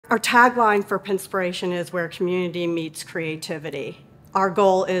Our tagline for Pinspiration is where community meets creativity. Our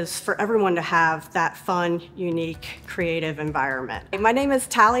goal is for everyone to have that fun, unique, creative environment. My name is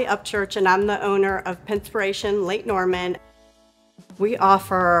Tally Upchurch and I'm the owner of Pinspiration Lake Norman. We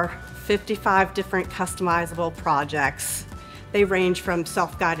offer 55 different customizable projects. They range from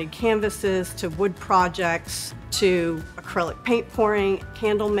self-guided canvases to wood projects to acrylic paint pouring,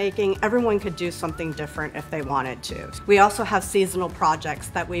 candle making. Everyone could do something different if they wanted to. We also have seasonal projects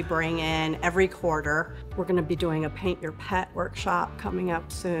that we bring in every quarter. We're going to be doing a Paint Your Pet workshop coming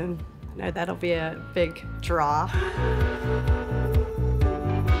up soon. I know that'll be a big draw.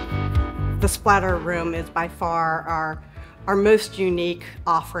 The Splatter Room is by far our most unique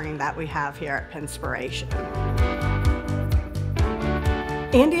offering that we have here at Pinspiration.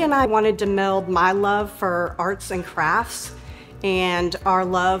 Andy and I wanted to meld my love for arts and crafts and our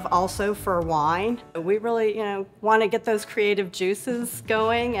love also for wine. We really, want to get those creative juices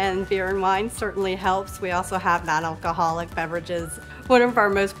going, and beer and wine certainly helps. We also have non-alcoholic beverages. One of our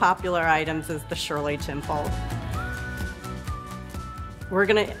most popular items is the Shirley Temple. We're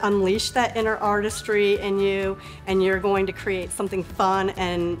going to unleash that inner artistry in you, and you're going to create something fun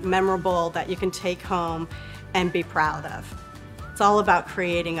and memorable that you can take home and be proud of. It's all about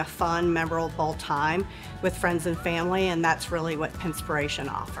creating a fun, memorable time with friends and family, and that's really what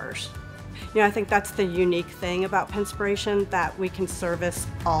Pinspiration offers. I think that's the unique thing about Pinspiration, that we can service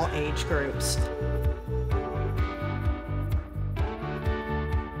all age groups.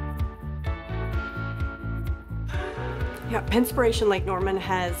 Pinspiration Lake Norman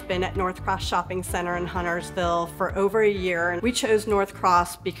has been at North Cross Shopping Center in Huntersville for over a year. We chose North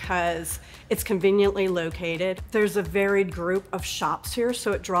Cross because it's conveniently located. There's a varied group of shops here,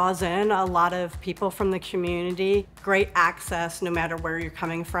 so it draws in a lot of people from the community. Great access no matter where you're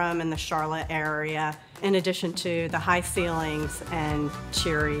coming from in the Charlotte area, in addition to the high ceilings and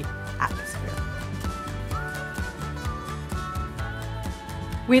cheery atmosphere.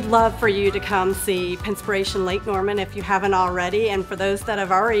 We'd love for you to come see Pinspiration Lake Norman if you haven't already, and for those that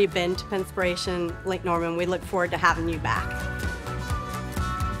have already been to Pinspiration Lake Norman, we look forward to having you back.